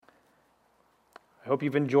I hope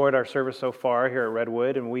you've enjoyed our service so far here at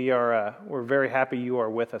Redwood, and we're very happy you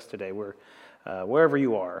are with us today. We're wherever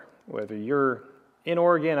you are, whether you're in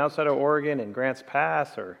Oregon, outside of Oregon, in Grants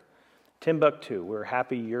Pass, or Timbuktu. We're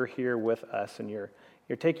happy you're here with us, and you're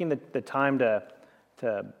taking the time to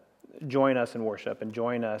join us in worship and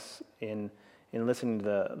join us in listening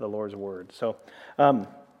to the Lord's word. So,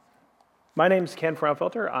 my name's Ken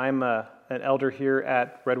Fraunfelter. I'm an elder here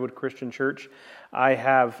at Redwood Christian Church.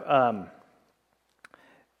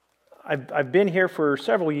 I've been here for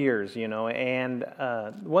several years, and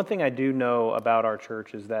one thing I do know about our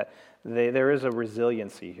church is that there is a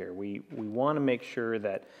resiliency here. We want to make sure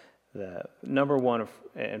that the number one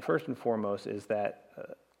and first and foremost is that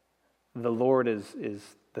the Lord is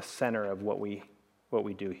the center of what we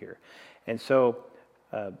do here. And so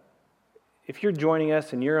if you're joining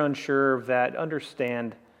us and you're unsure of that,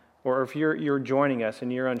 understand, or if you're joining us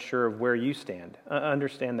and you're unsure of where you stand,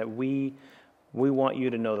 understand that we want you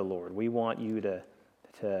to know the Lord. We want you to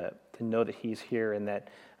know that He's here, and that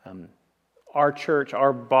our church,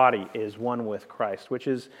 our body, is one with Christ, which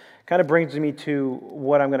is kind of brings me to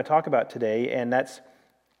what I'm going to talk about today, and that's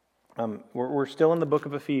we're still in the book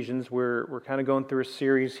of Ephesians. We're kind of going through a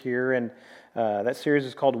series here, and that series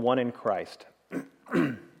is called One in Christ.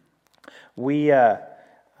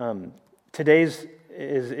 Today's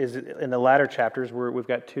is in the latter chapters. We've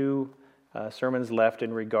got two sermons left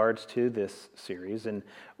in regards to this series, and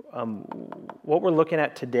what we're looking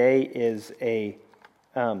at today is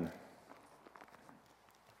kind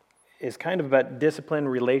of about discipline,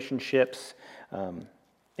 relationships,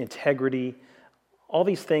 integrity, all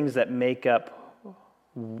these things that make up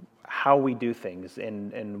how we do things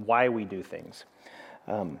and why we do things.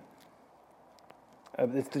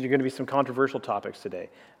 There's going to be some controversial topics today.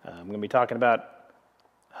 I'm going to be talking about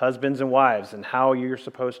husbands and wives and how you're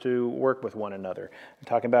supposed to work with one another. I'm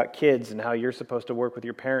talking about kids and how you're supposed to work with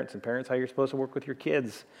your parents, and parents how you're supposed to work with your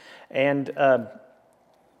kids. And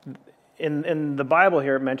in the Bible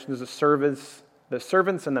here, it mentions the servants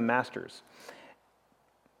and the masters.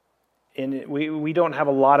 And we don't have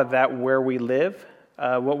a lot of that where we live.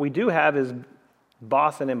 What we do have is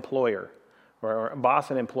boss and employer, or boss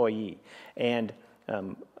and employee. And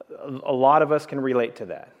a lot of us can relate to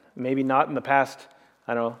that. Maybe not in the past,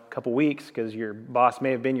 couple weeks, because your boss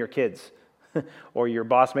may have been your kids, or your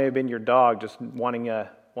boss may have been your dog, just wanting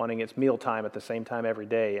its meal time at the same time every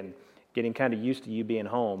day, and getting kind of used to you being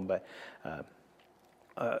home. But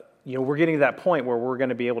we're getting to that point where we're going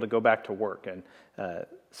to be able to go back to work, and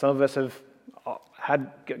some of us have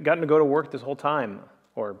gotten to go to work this whole time,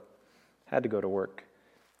 or had to go to work.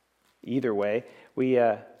 Either way,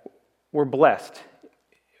 we're blessed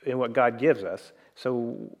in what God gives us,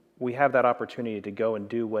 so we have that opportunity to go and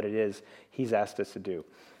do what it is He's asked us to do.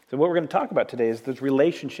 So what we're going to talk about today is those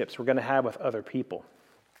relationships we're going to have with other people.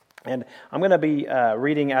 And I'm going to be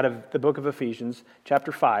reading out of the book of Ephesians,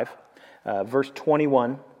 chapter 5, verse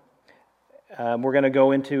 21. We're going to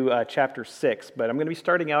go into chapter 6, but I'm going to be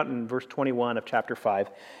starting out in verse 21 of chapter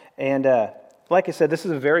 5. And like I said, this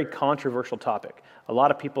is a very controversial topic. A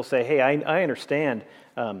lot of people say, hey, I understand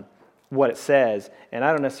what it says, and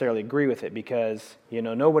I don't necessarily agree with it, because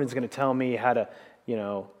nobody's going to tell me how to,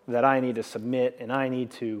 that I need to submit and I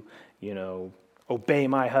need to, obey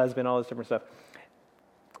my husband, all this different stuff.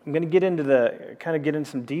 I'm going to get into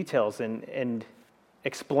some details and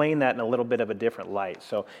explain that in a little bit of a different light.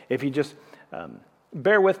 So if you just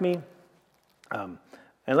bear with me, and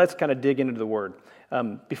let's kind of dig into the Word.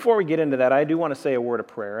 Before we get into that, I do want to say a word of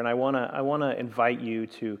prayer, and I want to invite you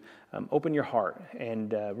to open your heart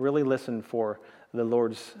and really listen for the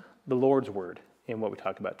Lord's word in what we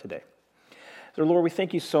talk about today. So, Lord, we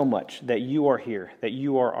thank you so much that you are here, that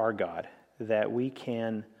you are our God, that we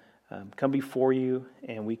can come before you,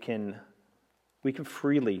 and we can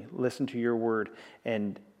freely listen to your word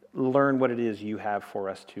and learn what it is you have for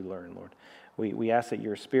us to learn, Lord. We ask that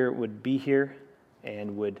your Spirit would be here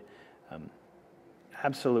and would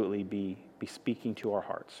absolutely be speaking to our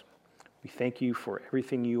hearts. We thank you for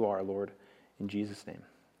everything you are, Lord. In Jesus' name,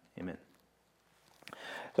 amen.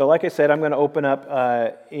 So like I said, I'm going to open up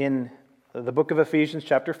in the book of Ephesians,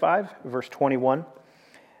 chapter 5, verse 21.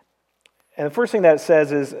 And the first thing that it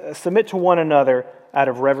says is, submit to one another out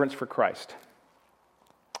of reverence for Christ.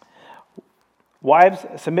 Wives,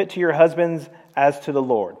 submit to your husbands as to the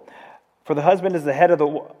Lord. For the husband is the head of the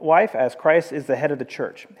wife, as Christ is the head of the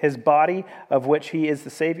church, his body, of which he is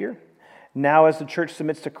the Savior. Now as the church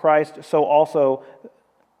submits to Christ, so also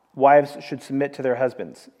wives should submit to their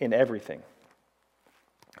husbands in everything.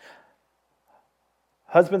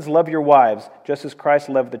 Husbands, love your wives, just as Christ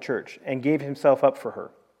loved the church and gave himself up for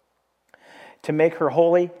her, to make her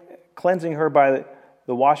holy, cleansing her by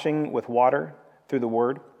the washing with water through the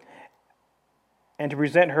word, and to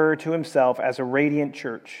present her to himself as a radiant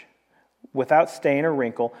church, without stain or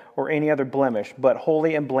wrinkle or any other blemish, but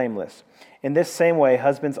holy and blameless. In this same way,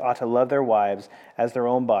 husbands ought to love their wives as their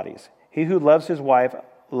own bodies. He who loves his wife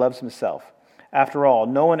loves himself. After all,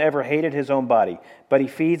 no one ever hated his own body, but he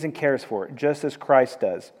feeds and cares for it, just as Christ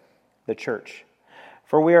does, the church.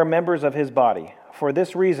 For we are members of his body. For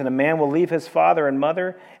this reason, a man will leave his father and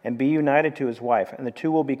mother and be united to his wife, and the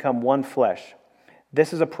two will become one flesh.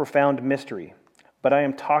 This is a profound mystery, but I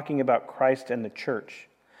am talking about Christ and the church.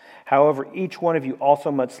 However, each one of you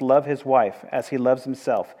also must love his wife as he loves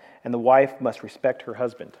himself, and the wife must respect her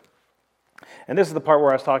husband. And this is the part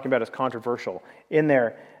where I was talking about as controversial. In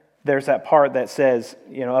there's that part that says,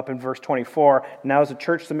 up in verse 24, now as the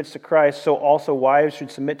church submits to Christ, so also wives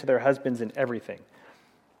should submit to their husbands in everything.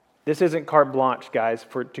 This isn't carte blanche, guys,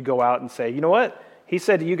 to go out and say, you know what? He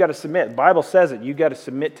said you got to submit. The Bible says it. You got to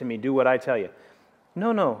submit to me. Do what I tell you.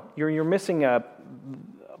 No. You're missing a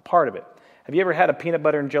part of it. Have you ever had a peanut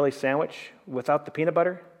butter and jelly sandwich without the peanut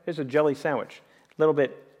butter? It's a jelly sandwich. A little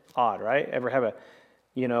bit odd, right? Ever have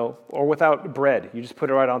or without bread. You just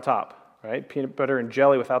put it right on top, right? Peanut butter and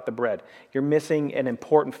jelly without the bread. You're missing an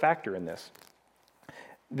important factor in this.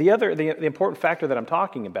 The important factor that I'm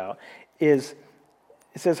talking about is,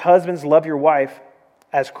 it says, husbands, love your wife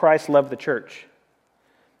as Christ loved the church.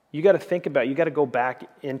 You got to think about it. You got to go back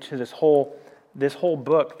into this whole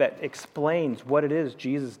book that explains what it is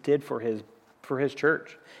Jesus did for his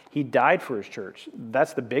church. He died for his church.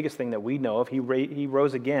 That's the biggest thing that we know of. He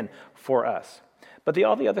rose again for us. But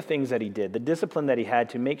all the other things that he did, the discipline that he had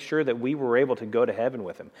to make sure that we were able to go to heaven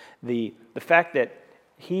with him, the fact that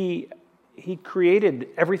he created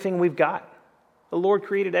everything we've got. The Lord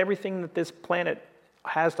created everything that this planet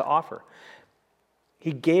has to offer.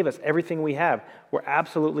 He gave us everything we have. We're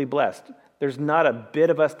absolutely blessed. There's not a bit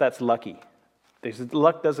of us that's lucky.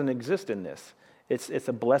 Luck doesn't exist in this. It's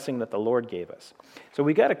a blessing that the Lord gave us. So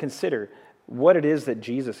we got to consider what it is that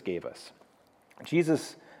Jesus gave us.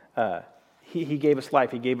 Jesus, he gave us life.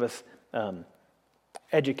 He gave us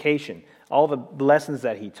education, all the lessons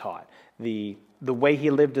that he taught, the way he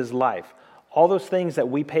lived his life, all those things that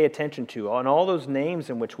we pay attention to, and all those names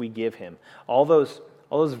in which we give him, all those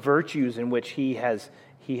virtues in which he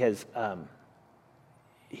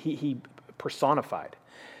personified.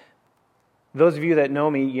 Those of you that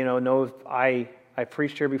know me, know I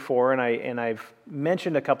preached here before, and I've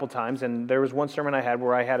mentioned a couple times, and there was one sermon I had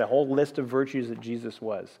where I had a whole list of virtues that Jesus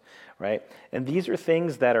was, right? And these are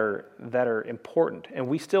things that are important, and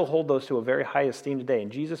we still hold those to a very high esteem today,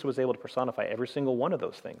 and Jesus was able to personify every single one of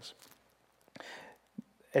those things.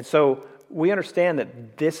 And so we understand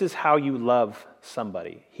that this is how you love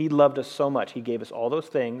somebody. He loved us so much. He gave us all those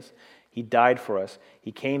things. He died for us.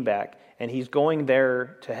 He came back, and he's going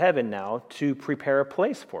there to heaven now to prepare a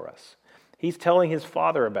place for us. He's telling his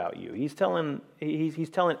Father about you. He's telling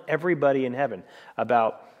everybody in heaven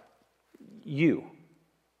about you,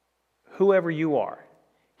 whoever you are.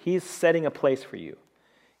 He's setting a place for you.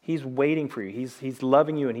 He's waiting for you. He's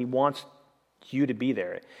loving you, and he wants you to be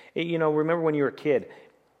there. Remember when you were a kid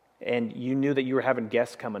and you knew that you were having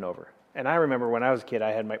guests coming over. And I remember when I was a kid,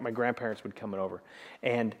 I had my grandparents would come over,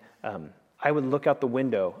 and I would look out the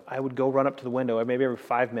window. I would go run up to the window maybe every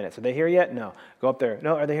 5 minutes. Are they here yet? No. Go up there.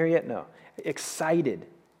 No. Are they here yet? No. Excited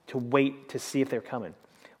to wait to see if they're coming.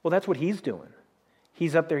 Well, that's what he's doing.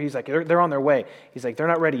 He's up there. He's like, they're on their way. He's like, they're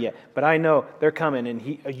not ready yet, but I know they're coming.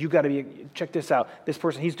 And you got to check this out. This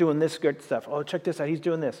person, he's doing this good stuff. Oh, check this out. He's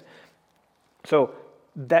doing this. So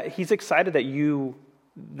that he's excited that you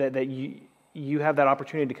have that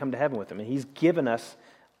opportunity to come to heaven with him, and he's given us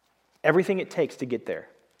everything it takes to get there.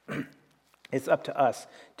 It's up to us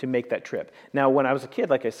to make that trip. Now, when I was a kid,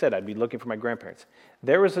 like I said, I'd be looking for my grandparents.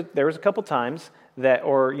 There was a couple times that,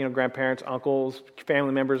 grandparents, uncles,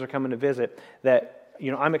 family members are coming to visit that,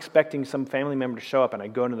 I'm expecting some family member to show up, and I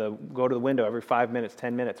go to the window every 5 minutes,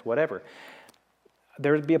 10 minutes, whatever.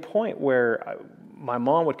 There would be a point where my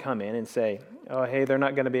mom would come in and say, "Oh, hey, they're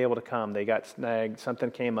not going to be able to come. They got snagged.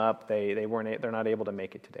 Something came up. They're not able to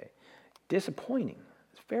make it today." Disappointing.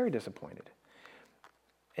 It's very disappointed.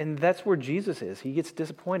 And that's where Jesus is. He gets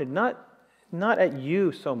disappointed, not at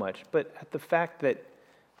you so much, but at the fact that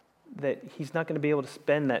he's not going to be able to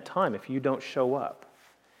spend that time if you don't show up.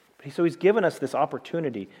 So he's given us this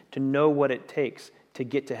opportunity to know what it takes to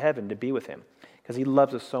get to heaven, to be with him, because he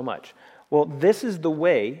loves us so much. Well, this is the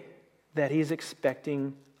way that he's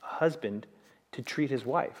expecting a husband to treat his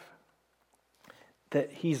wife.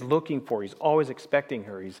 That he's looking for. He's always expecting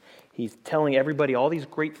her. He's telling everybody all these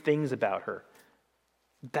great things about her.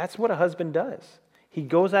 That's what a husband does. He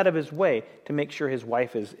goes out of his way to make sure his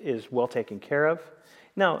wife is well taken care of.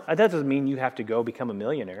 Now, that doesn't mean you have to go become a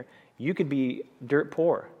millionaire. You could be dirt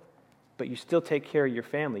poor, but you still take care of your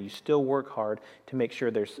family. You still work hard to make sure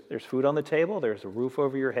there's food on the table, there's a roof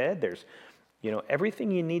over your head, there's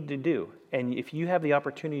everything you need to do. And if you have the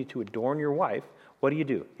opportunity to adorn your wife, what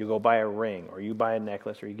do? You go buy a ring, or you buy a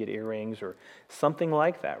necklace, or you get earrings, or something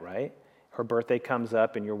like that, right? Her birthday comes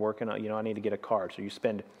up and you're working on, I need to get a card. So you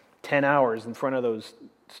spend 10 hours in front of those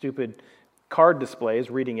stupid card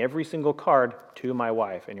displays reading every single card to my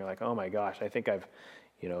wife. And you're like, oh my gosh, I think I've,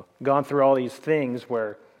 gone through all these things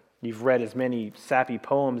where you've read as many sappy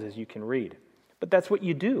poems as you can read. But that's what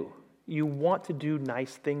you do. You want to do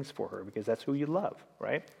nice things for her because that's who you love,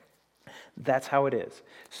 right? That's how it is.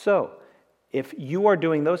 So, if you are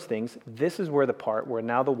doing those things, this is where the part where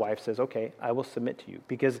now the wife says, okay, I will submit to you.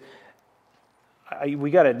 Because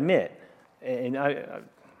we got to admit, and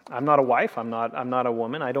I'm not a wife, I'm not a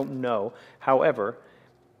woman, I don't know. However,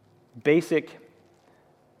 basic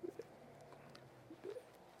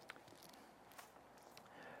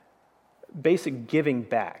giving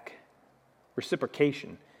back,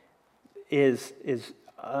 reciprocation, is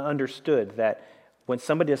understood that when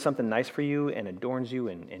somebody does something nice for you and adorns you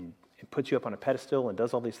and puts you up on a pedestal and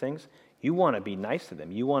does all these things, you want to be nice to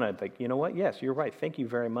them. You want to, you know what? Yes, you're right. Thank you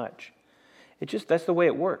very much. That's the way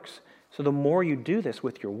it works. So the more you do this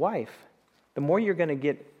with your wife, the more you're going to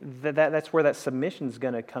get, that's where that submission is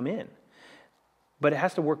going to come in. But it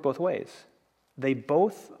has to work both ways. They're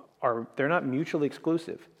not mutually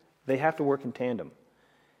exclusive. They have to work in tandem.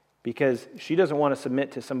 Because she doesn't want to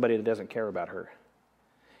submit to somebody that doesn't care about her.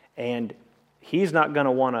 And he's not going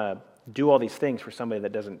to want to do all these things for somebody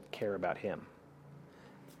that doesn't care about him.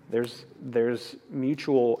 There's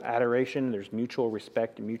mutual adoration, there's mutual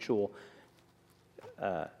respect, mutual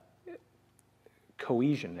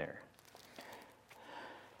cohesion there.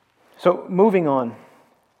 So moving on,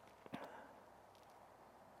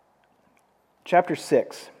 chapter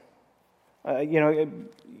 6.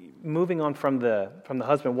 Moving on from the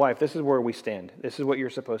husband and wife, this is where we stand. This is what you're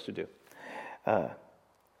supposed to do.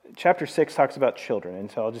 Chapter 6 talks about children,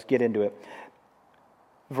 and so I'll just get into it.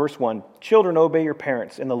 Verse 1, children, obey your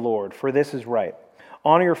parents in the Lord, for this is right.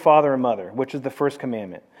 Honor your father and mother, which is the first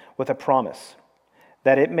commandment, with a promise,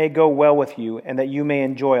 that it may go well with you and that you may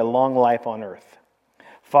enjoy a long life on earth.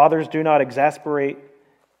 Fathers, do not exasperate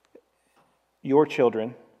your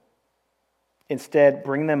children. Instead,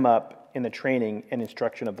 bring them up in the training and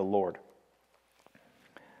instruction of the Lord.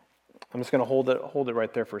 I'm just going to hold it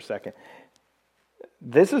right there for a second.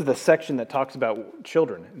 This is the section that talks about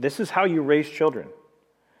children. This is how you raise children.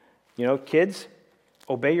 Kids,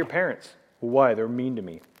 obey your parents. Why? They're mean to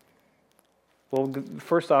me. Well,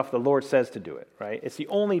 first off, the Lord says to do it, right? It's the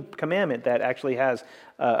only commandment that actually has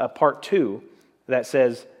a part 2 that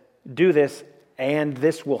says, do this and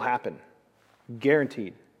this will happen.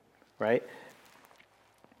 Guaranteed, right?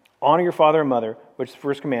 Honor your father and mother, which is the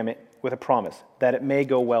first commandment, with a promise, that it may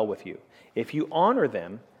go well with you. If you honor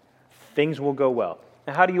them, things will go well.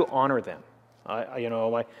 Now, how do you honor them?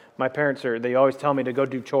 My parents they always tell me to go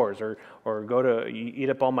do chores or go to eat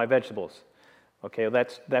up all my vegetables. Okay,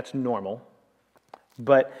 that's normal.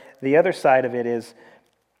 But the other side of it is,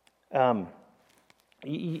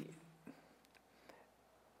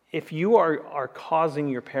 if you are causing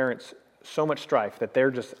your parents so much strife that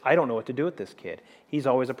they're just, I don't know what to do with this kid. He's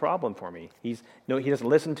always a problem for me. He doesn't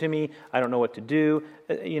listen to me. I don't know what to do.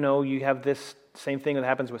 You have this same thing that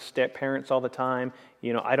happens with step parents all the time.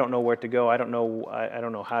 I don't know where to go. I don't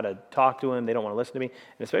know how to talk to him. They don't want to listen to me.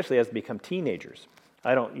 And especially as they become teenagers.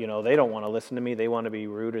 They don't want to listen to me. They want to be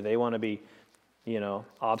rude, or they want to be,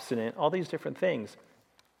 obstinate. All these different things.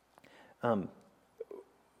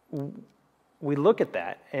 We look at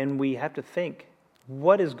that and we have to think,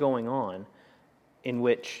 what is going on in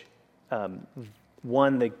which,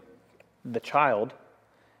 one, the child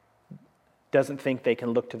doesn't think they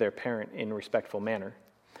can look to their parent in a respectful manner.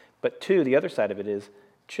 But two, the other side of it is,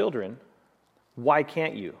 children, why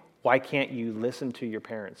can't you? Why can't you listen to your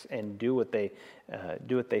parents and do what they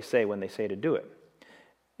say when they say to do it?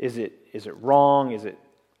 Is it wrong? Is it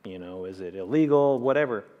illegal?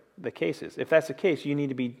 Whatever the case is. If that's the case, you need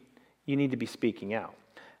to be speaking out.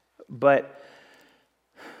 But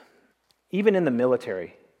even in the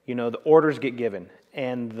military, the orders get given,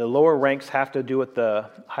 and the lower ranks have to do what the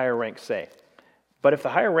higher ranks say. But if the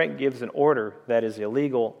higher rank gives an order that is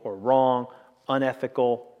illegal or wrong,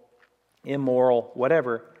 unethical, immoral,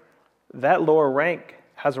 whatever, that lower rank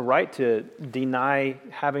has a right to deny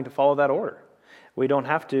having to follow that order. We don't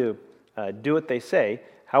have to do what they say.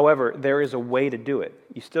 However, there is a way to do it.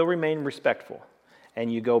 You still remain respectful.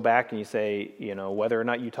 and you go back and you say, whether or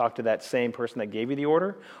not you talk to that same person that gave you the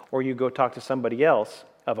order, or you go talk to somebody else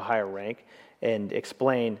of a higher rank and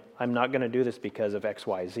explain, I'm not going to do this because of X,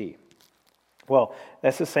 Y, Z. Well,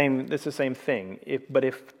 that's the same thing.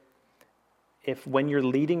 If when you're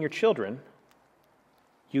leading your children,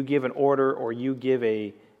 you give an order, or you give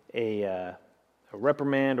a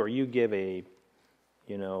reprimand, or you give a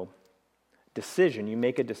decision, you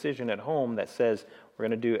make a decision at home that says we're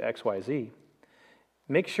going to do X, Y, Z,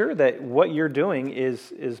 make sure that what you're doing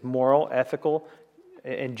is moral, ethical,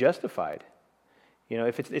 and justified.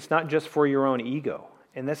 If it's not just for your own ego.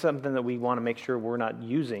 And that's something that we want to make sure we're not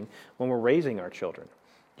using when we're raising our children.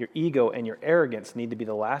 Your ego and your arrogance need to be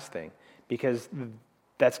the last thing, because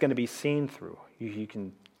that's going to be seen through. You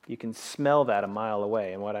can smell that a mile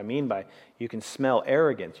away. And what I mean by you can smell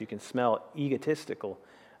arrogance, you can smell egotistical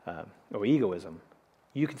or egoism.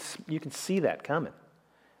 You can see that coming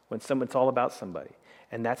when it's all about somebody.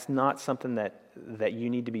 And that's not something that you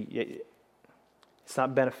need to be, it's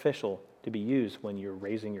not beneficial to be used when you're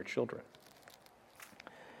raising your children.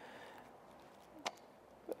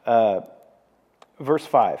 Verse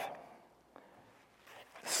 5.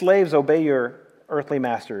 Slaves, obey your earthly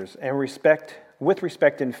masters and with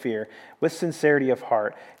respect and fear, with sincerity of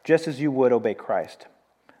heart, just as you would obey Christ.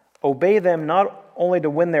 Obey them not only to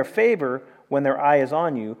win their favor when their eye is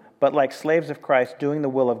on you, but like slaves of Christ, doing the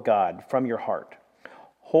will of God from your heart,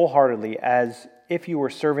 wholeheartedly, as if you were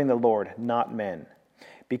serving the Lord, not men.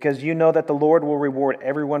 Because you know that the Lord will reward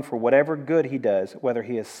everyone for whatever good he does, whether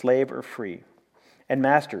he is slave or free. And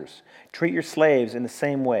masters, treat your slaves in the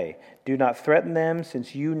same way. Do not threaten them,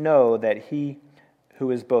 since you know that he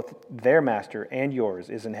who is both their master and yours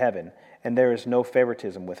is in heaven, and there is no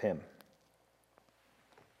favoritism with him.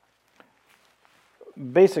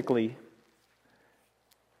 Basically,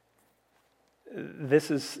 this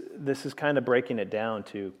is kind of breaking it down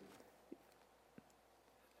to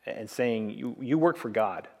and saying you work for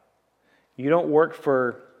God. You don't work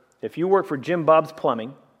for, if you work for Jim Bob's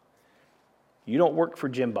Plumbing, you don't work for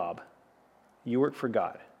Jim Bob. You work for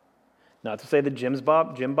God. Not to say that Jim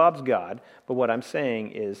Bob's God, but what I'm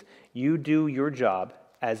saying is you do your job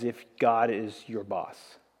as if God is your boss.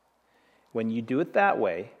 When you do it that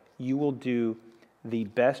way, you will do the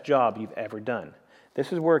best job you've ever done.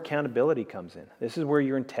 This is where accountability comes in. This is where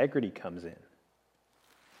your integrity comes in.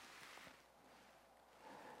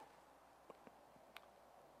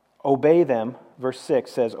 Obey them, verse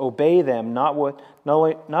 6 says, obey them not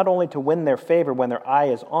only to win their favor when their eye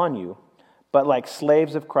is on you, but like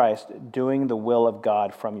slaves of Christ, doing the will of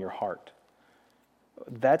God from your heart.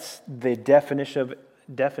 That's the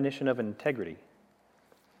definition of integrity.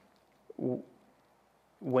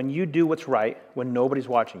 When you do what's right, when nobody's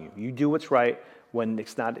watching you, you do what's right when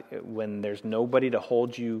there's nobody to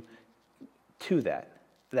hold you to that.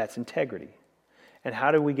 That's integrity. And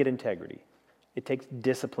how do we get integrity? It takes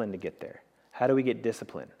discipline to get there. How do we get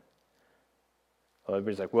discipline? Well,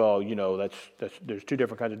 everybody's like, well, there's two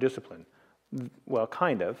different kinds of discipline. Well,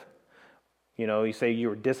 kind of. You say you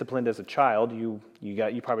were disciplined as a child. You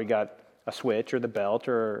probably got a switch or the belt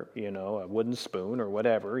or a wooden spoon or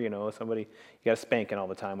whatever. You got a spanking all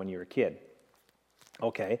the time when you were a kid.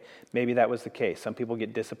 Okay, maybe that was the case. Some people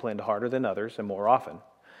get disciplined harder than others and more often.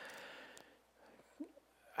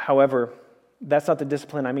 However, that's not the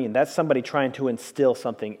discipline I mean. That's somebody trying to instill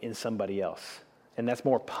something in somebody else. And that's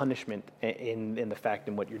more punishment in the fact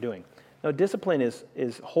in what you're doing. No, discipline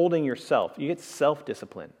is holding yourself. You get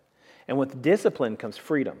self-discipline. And with discipline comes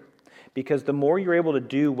freedom. Because the more you're able to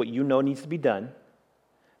do what you know needs to be done,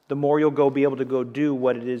 the more you'll be able to go do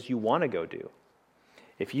what it is you want to go do.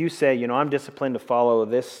 If you say, I'm disciplined to follow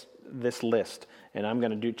this list, and I'm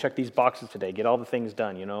going to check these boxes today, get all the things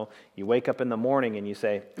done, You wake up in the morning and you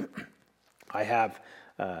say, I have,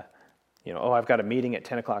 I've got a meeting at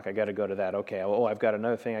 10 o'clock, I got to go to that. Okay, I've got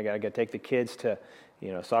another thing, I got to take the kids to,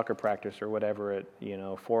 soccer practice or whatever at,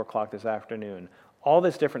 4 o'clock this afternoon. All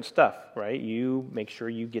this different stuff, right? You make sure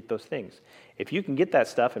you get those things. If you can get that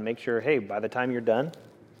stuff and make sure, hey, by the time you're done,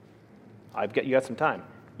 you got some time.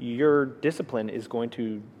 Your discipline is going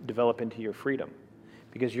to develop into your freedom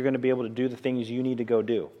because you're going to be able to do the things you need to go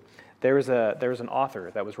do. There was an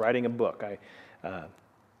author that was writing a book.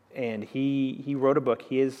 And he wrote a book.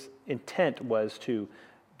 His intent was to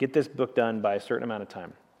get this book done by a certain amount of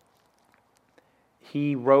time.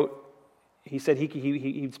 He said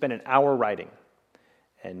he'd spend an hour writing.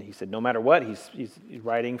 And he said no matter what, he's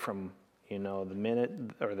writing from the minute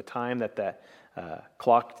or the time that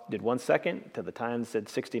clock did 1 second to the time said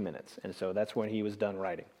 60 minutes. And so that's when he was done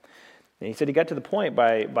writing. And he said he got to the point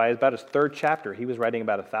by about his third chapter, he was writing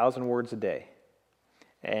about 1,000 words a day.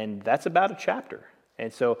 And that's about a chapter.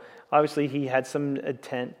 And so obviously he had some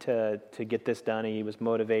intent to get this done. He was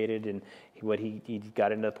motivated, and he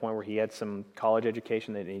got into the point where he had some college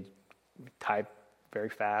education that he typed very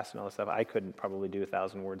fast and all this stuff. I couldn't probably do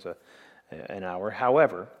 1,000 words an hour.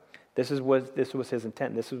 However, this was his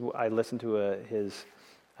intent. I listened to his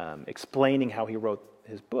explaining how he wrote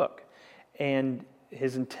his book, and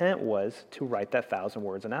his intent was to write that 1,000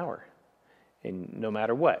 words an hour, and no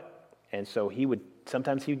matter what. And so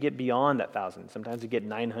sometimes he would get beyond that 1,000. Sometimes he'd get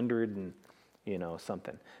 900 and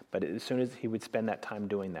something. But as soon as he would spend that time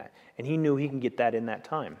doing that, and he knew he can get that in that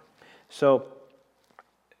time. So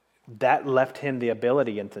that left him the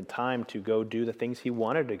ability and the time to go do the things he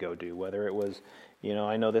wanted to go do, whether it was,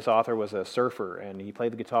 I know this author was a surfer, and he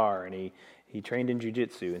played the guitar, and he trained in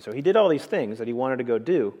jiu-jitsu. And so he did all these things that he wanted to go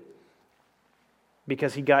do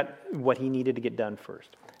because he got what he needed to get done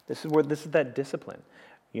first. This is that discipline.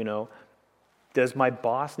 Does my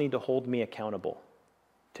boss need to hold me accountable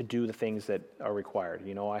to do the things that are required?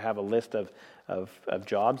 I have a list of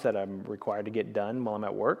jobs that I'm required to get done while I'm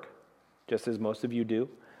at work, just as most of you do.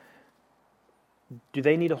 Do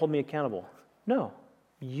they need to hold me accountable? No.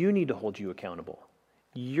 You need to hold you accountable.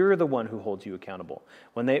 You're the one who holds you accountable.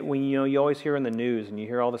 When you always hear in the news and you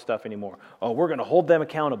hear all this stuff anymore, oh, we're going to hold them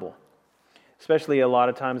accountable. Especially a lot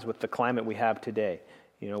of times with the climate we have today.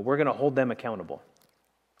 We're going to hold them accountable.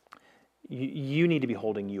 You need to be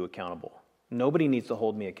holding you accountable. Nobody needs to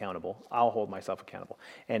hold me accountable. I'll hold myself accountable.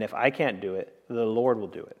 And if I can't do it, the Lord will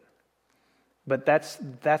do it. But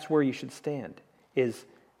that's where you should stand, is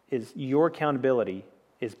your accountability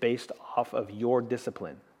is based off of your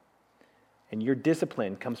discipline. And your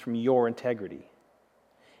discipline comes from your integrity.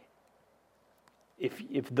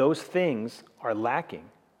 If those things are lacking,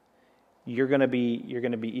 you're going to be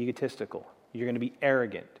egotistical. You're going to be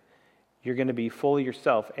arrogant. You're going to be full of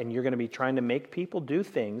yourself, and you're going to be trying to make people do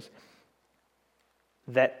things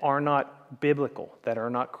that are not biblical, that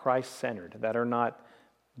are not Christ-centered, that are not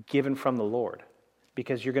given from the Lord,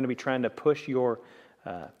 because you're going to be trying to push your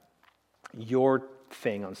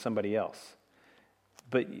thing on somebody else.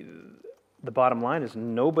 But the bottom line is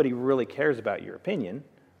nobody really cares about your opinion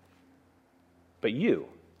but you.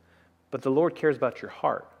 But the Lord cares about your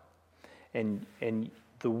heart. And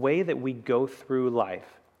the way that we go through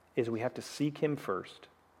life is we have to seek Him first.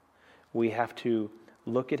 We have to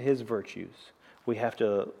look at His virtues. We have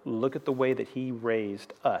to look at the way that He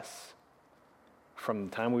raised us from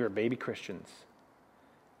the time we were baby Christians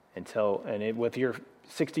with you're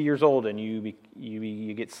 60 years old and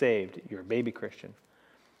you get saved, you're a baby Christian.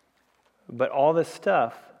 But all this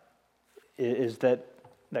stuff is that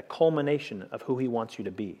culmination of who He wants you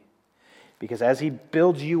to be. Because as He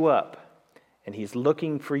builds you up and He's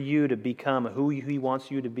looking for you to become who He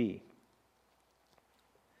wants you to be,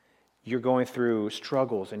 you're going through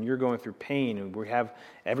struggles and you're going through pain, and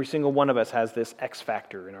every single one of us has this X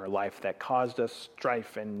factor in our life that caused us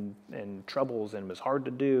strife and troubles and was hard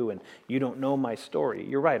to do, and you don't know my story.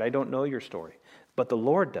 You're right, I don't know your story, but the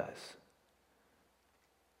Lord does.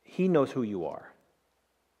 He knows who you are.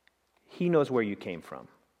 He knows where you came from.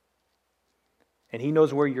 And He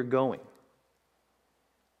knows where you're going.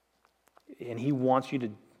 And He wants you to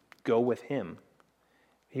go with Him.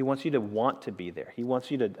 He wants you to want to be there. He wants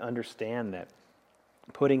you to understand that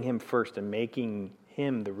putting Him first and making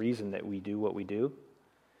Him the reason that we do what we do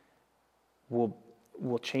will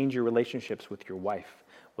change your relationships with your wife,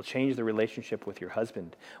 will change the relationship with your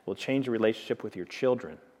husband, will change the relationship with your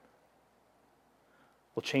children,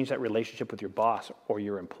 will change that relationship with your boss or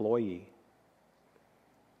your employee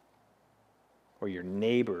or your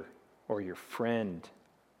neighbor or your friend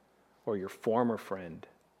or your former friend.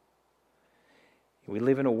 We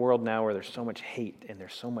live in a world now where there's so much hate and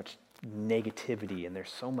there's so much negativity and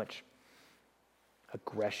there's so much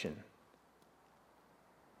aggression.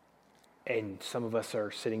 And some of us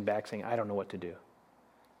are sitting back saying, I don't know what to do.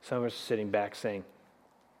 Some of us are sitting back saying,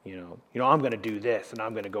 I'm going to do this and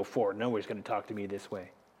I'm going to go forward. Nobody's going to talk to me this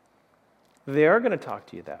way. They are going to talk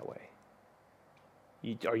to you that way.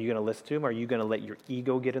 Are you going to listen to them? Are you going to let your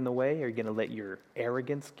ego get in the way? Are you going to let your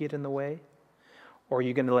arrogance get in the way? Or are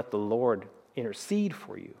you going to let the Lord intercede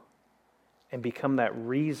for you and become that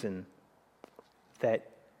reason that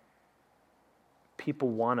people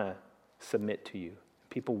want to submit to you?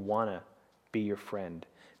 People want to be your friend.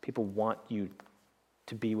 People want you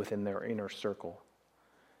to be within their inner circle.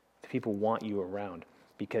 People want you around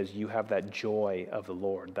because you have that joy of the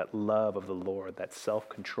Lord, that love of the Lord, that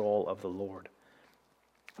self-control of the Lord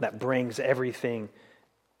that brings everything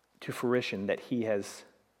to fruition that He has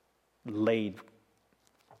laid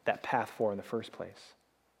that path for in the first place.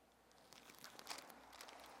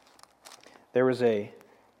 There was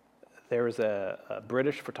there was a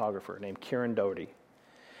British photographer named Kieran Doherty.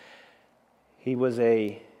 He was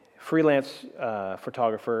a freelance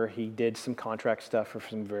photographer. He did some contract stuff for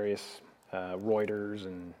some various Reuters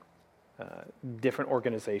and different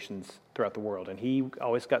organizations throughout the world. And he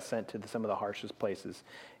always got sent to some of the harshest places.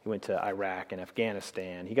 He went to Iraq and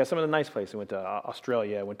Afghanistan. He got some of the nice places. He went to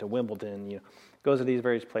Australia, went to Wimbledon, goes to these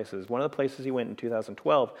various places. One of the places he went in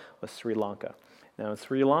 2012 was Sri Lanka. Now, in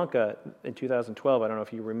Sri Lanka in 2012, I don't know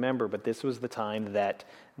if you remember, but this was the time that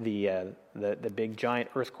the big giant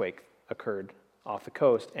earthquake occurred off the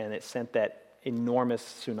coast, and it sent that enormous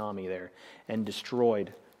tsunami there and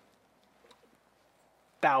destroyed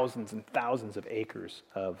thousands and thousands of acres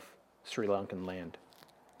of Sri Lankan land.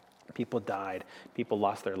 People died. People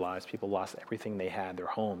lost their lives. People lost everything they had, their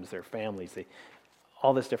homes, their families,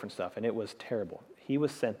 all this different stuff, and it was terrible. He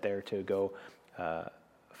was sent there to go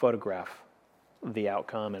photograph the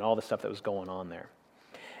outcome and all the stuff that was going on there.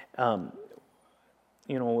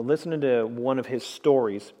 Listening to one of his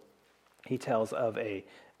stories, he tells of a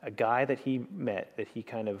guy that he met, that he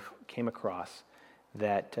kind of came across,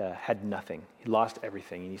 that had nothing. He lost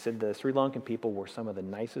everything. And he said the Sri Lankan people were some of the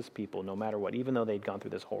nicest people, no matter what. Even though they'd gone through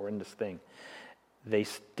this horrendous thing, they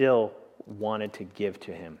still wanted to give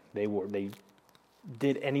to him. They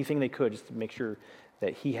did anything they could just to make sure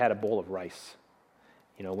that he had a bowl of rice.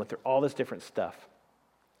 Went through all this different stuff.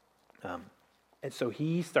 And so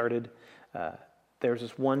he started, there's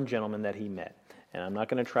this one gentleman that he met. And I'm not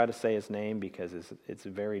going to try to say his name because it's a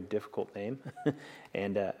very difficult name.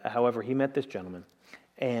 And however, he met this gentleman.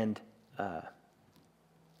 And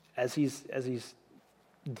as he's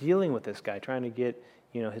dealing with this guy, trying to get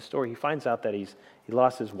his story, he finds out that he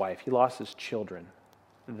lost his wife, he lost his children.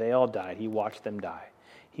 They all died. He watched them die.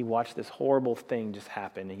 He watched this horrible thing just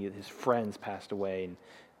happen. His friends passed away, and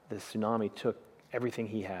the tsunami took everything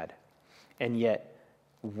he had. And yet,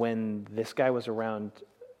 when this guy was around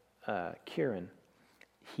Kieran,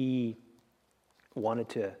 he wanted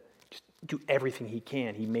to just do everything he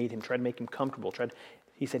can. He tried to make him comfortable.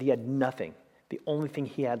 He said he had nothing. The only thing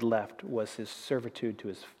he had left was his servitude to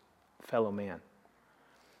his fellow man.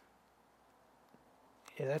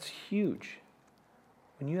 Yeah, that's huge.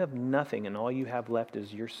 When you have nothing and all you have left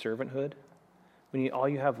is your servanthood, all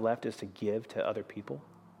you have left is to give to other people,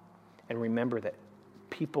 and remember that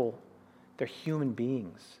people, they're human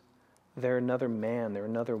beings. They're another man, they're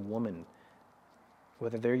another woman.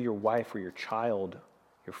 Whether they're your wife or your child,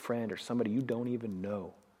 your friend, or somebody you don't even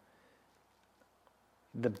know.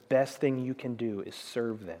 The best thing you can do is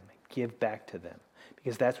serve them, give back to them,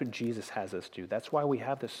 because that's what Jesus has us do. That's why we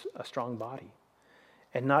have a strong body.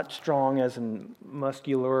 And not strong as in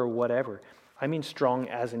muscular or whatever. I mean strong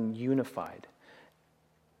as in unified.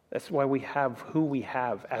 That's why we have who we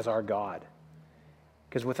have as our God.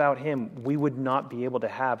 Because without him, we would not be able to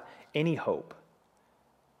have any hope.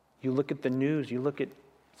 You look at the news, you look at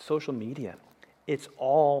social media, it's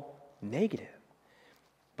all negative.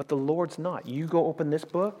 But the Lord's not. You go open this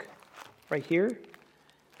book right here,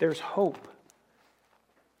 there's hope.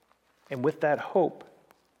 And with that hope,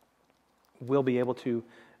 we'll be able to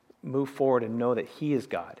move forward and know that he is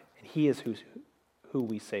God, and he is who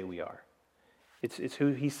we say we are. It's who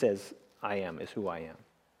he says I am is who I am.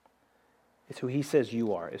 It's who he says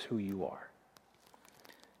you are is who you are.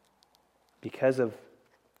 Because of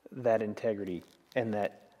that integrity and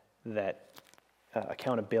that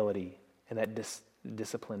accountability and that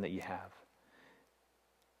discipline that you have.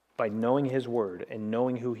 By knowing his word and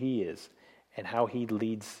knowing who he is and how he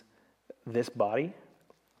leads this body,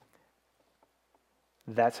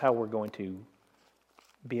 that's how we're going to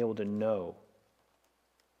be able to know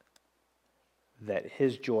that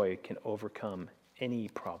his joy can overcome any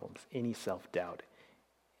problems, any self-doubt,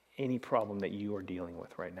 any problem that you are dealing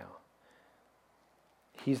with right now.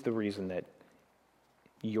 He's the reason that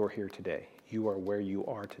you're here today. You are where you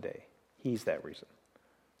are today. He's that reason.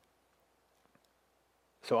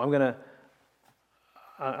 So I'm gonna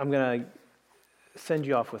send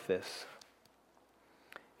you off with this.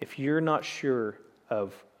 If you're not sure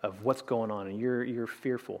of what's going on and you're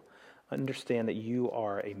fearful, understand that you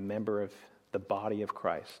are a member of the body of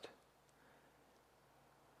Christ.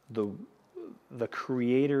 The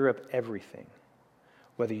creator of everything.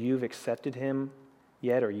 Whether you've accepted him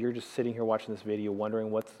yet or you're just sitting here watching this video wondering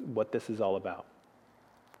what this is all about.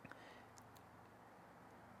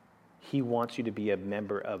 He wants you to be a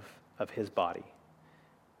member of his body.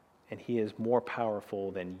 And he is more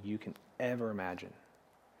powerful than you can ever imagine.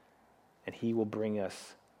 And he will bring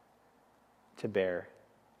us to bear,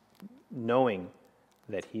 knowing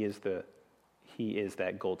that he is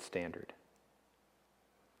that gold standard.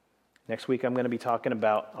 Next week I'm going to be talking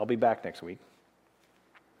about, I'll be back next week.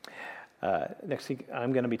 Next week,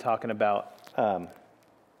 I'm going to be talking about,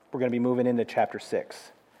 we're going to be moving into chapter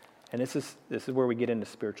 6. And this is where we get into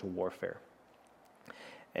spiritual warfare.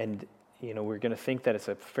 And, we're going to think that it's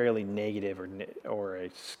a fairly negative or a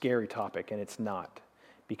scary topic, and it's not,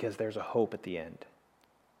 because there's a hope at the end.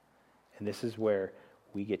 And this is where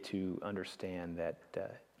we get to understand that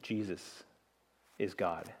Jesus is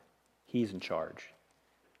God. He's in charge.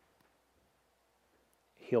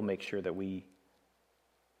 He'll make sure that we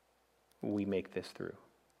make this through.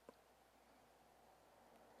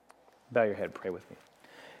 Bow your head, pray with me.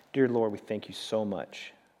 Dear Lord, we thank you so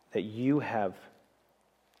much that you have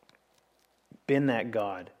been that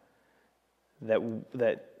God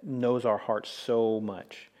that knows our hearts so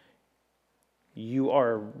much. You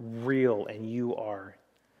are real and you are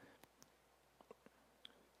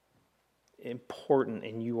important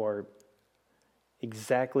and you are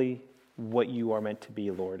exactly what you are meant to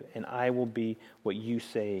be, Lord. And I will be what you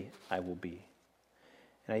say I will be.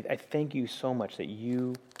 And I thank you so much that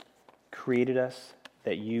you created us,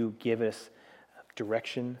 that you give us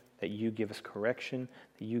direction, that you give us correction,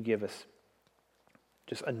 that you give us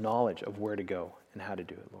just a knowledge of where to go and how to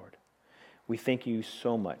do it, Lord. We thank you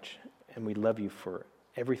so much, and we love you for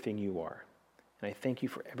everything you are. And I thank you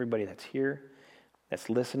for everybody that's here, that's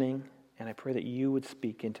listening, and I pray that you would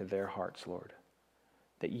speak into their hearts, Lord,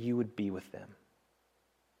 that you would be with them.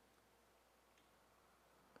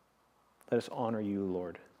 Let us honor you,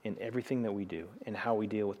 Lord, in everything that we do, and how we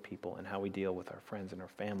deal with people, and how we deal with our friends and our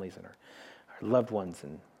families and our loved ones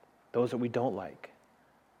and those that we don't like,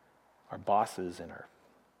 our bosses and our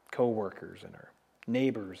co-workers and our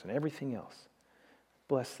neighbors and everything else.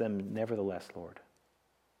 Bless them nevertheless, Lord.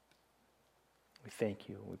 We thank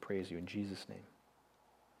you and we praise you in Jesus' name.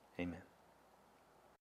 Amen.